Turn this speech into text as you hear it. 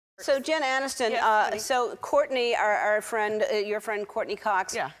So Jen Aniston, Yes, so Courtney, our friend, your friend Courtney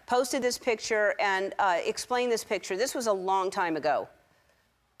Cox, posted this picture and explained this picture. This was a long time ago.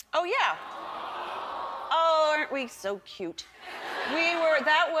 Oh yeah. Oh, aren't we so cute?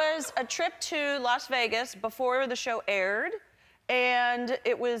 That was a trip to Las Vegas before the show aired, and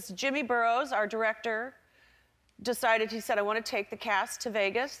it was Jimmy Burrows, our director, decided, he said, I want to take the cast to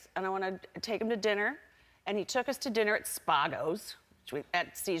Vegas and I want to take them to dinner, and he took us to dinner at Spago's,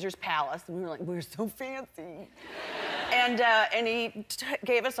 at Caesar's Palace, and we were like, we're so fancy. And he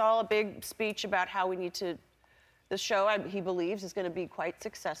gave us all a big speech about how we need to, the show, he believes, is going to be quite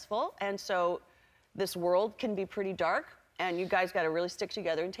successful, and so this world can be pretty dark, and you guys got to really stick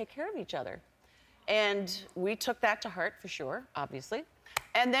together and take care of each other. And we took that to heart, for sure, obviously.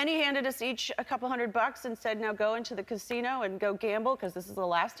 And then he handed us each a couple $100 and said, now go into the casino and go gamble, because this is the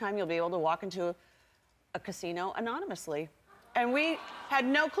last time you'll be able to walk into a casino anonymously. And we had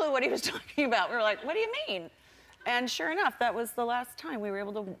no clue what he was talking about. We were like, what do you mean? And sure enough, that was the last time we were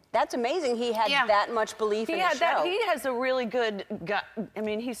able to. That's amazing. He had that much belief in the show. He has a really good gut. I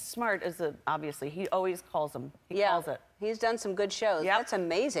mean, he's smart obviously. He always calls them. He calls it. He's done some good shows. Yep. That's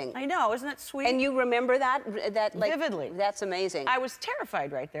amazing. I know, isn't that sweet? And you remember that like, vividly. That's amazing. I was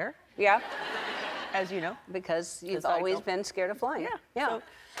terrified right there. Yeah. As you know. Because you've always been scared of flying. Yeah. Yeah. So,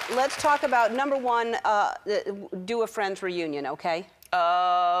 let's talk about number one, do a Friends reunion, okay?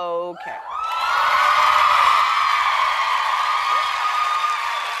 Okay.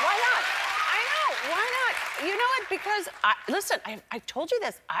 You know what? Because, listen, I told you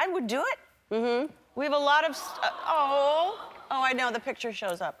this. I would do it. Mm-hmm. We have a lot of, I know, the picture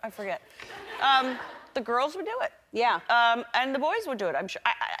shows up. I forget. The girls would do it. Yeah. And the boys would do it, I'm sure.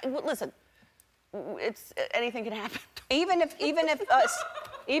 Listen, anything can happen. Even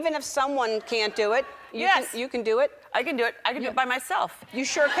if someone can't do it, you can do it. I can do it. I can do it by myself. You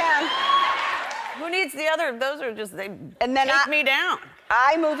sure can. Who needs the other? Those are just, take me down.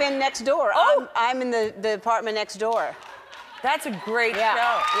 I move in next door. Oh. I'm in the apartment next door. That's a great show. Yeah.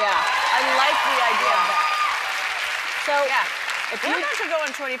 I like the idea of that. So, if we're about to go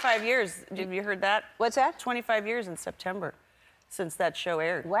on 25 years. Have you heard that? What's that? 25 years in September since that show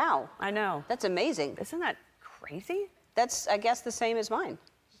aired. Wow. I know. That's amazing. Isn't that crazy? That's, I guess, the same as mine.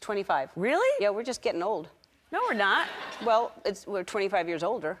 25. Really? Yeah, we're just getting old. No, we're not. Well, we're 25 years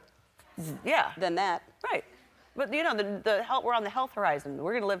older. Yeah. Than that. Right. But you know, we're on the health horizon.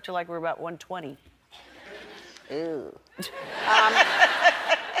 We're gonna live till like we're about 120. Ew.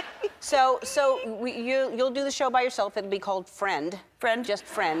 You'll do the show by yourself. It'll be called Friend. Friend. Just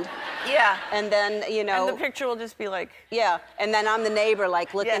Friend. Yeah. And then, you know. And the picture will just be like. Yeah. And then I'm the neighbor,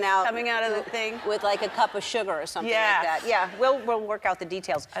 like looking out. Coming out of the thing. With like a cup of sugar or something like that. Yeah. We'll work out the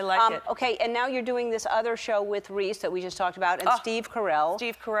details. I like it. Okay. And now you're doing this other show with Reese that we just talked about, and Steve Carell.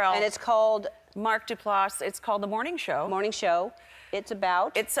 Steve Carell. And it's called. Mark Duplass. It's called The Morning Show. Morning Show. It's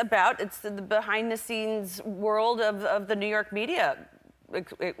about. It's the behind-the-scenes world of the New York media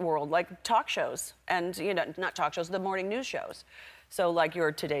world, like talk shows, and not talk shows, the morning news shows. So like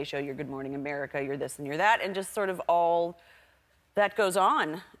your Today Show, your Good Morning America, your this and your that, and just sort of all that goes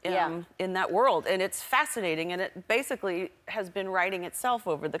on in that world. And it's fascinating, and it basically has been writing itself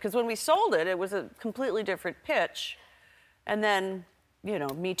over because when we sold it, it was a completely different pitch, and then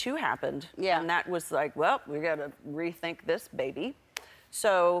Me Too happened. Yeah. And that was like, well, we got to rethink this baby.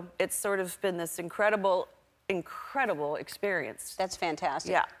 So it's sort of been this incredible experience. That's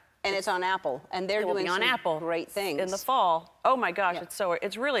fantastic. Yeah. And it's on Apple, and they're doing some great things. In the fall. Oh my gosh,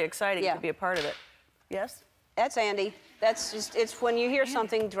 it's really exciting to be a part of it. Yes? That's Andy. That's just, it's when you hear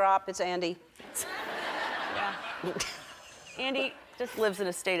something drop, it's Andy. Yeah. Andy just lives in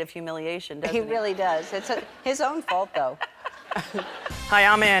a state of humiliation, doesn't he? He really does. It's his own fault, though. Hi,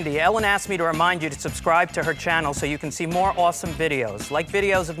 I'm Andy. Ellen asked me to remind you to subscribe to her channel so you can see more awesome videos, like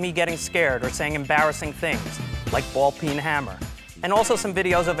videos of me getting scared or saying embarrassing things, like ball peen hammer, and also some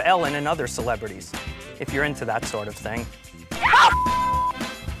videos of Ellen and other celebrities, if you're into that sort of thing.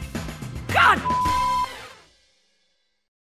 God!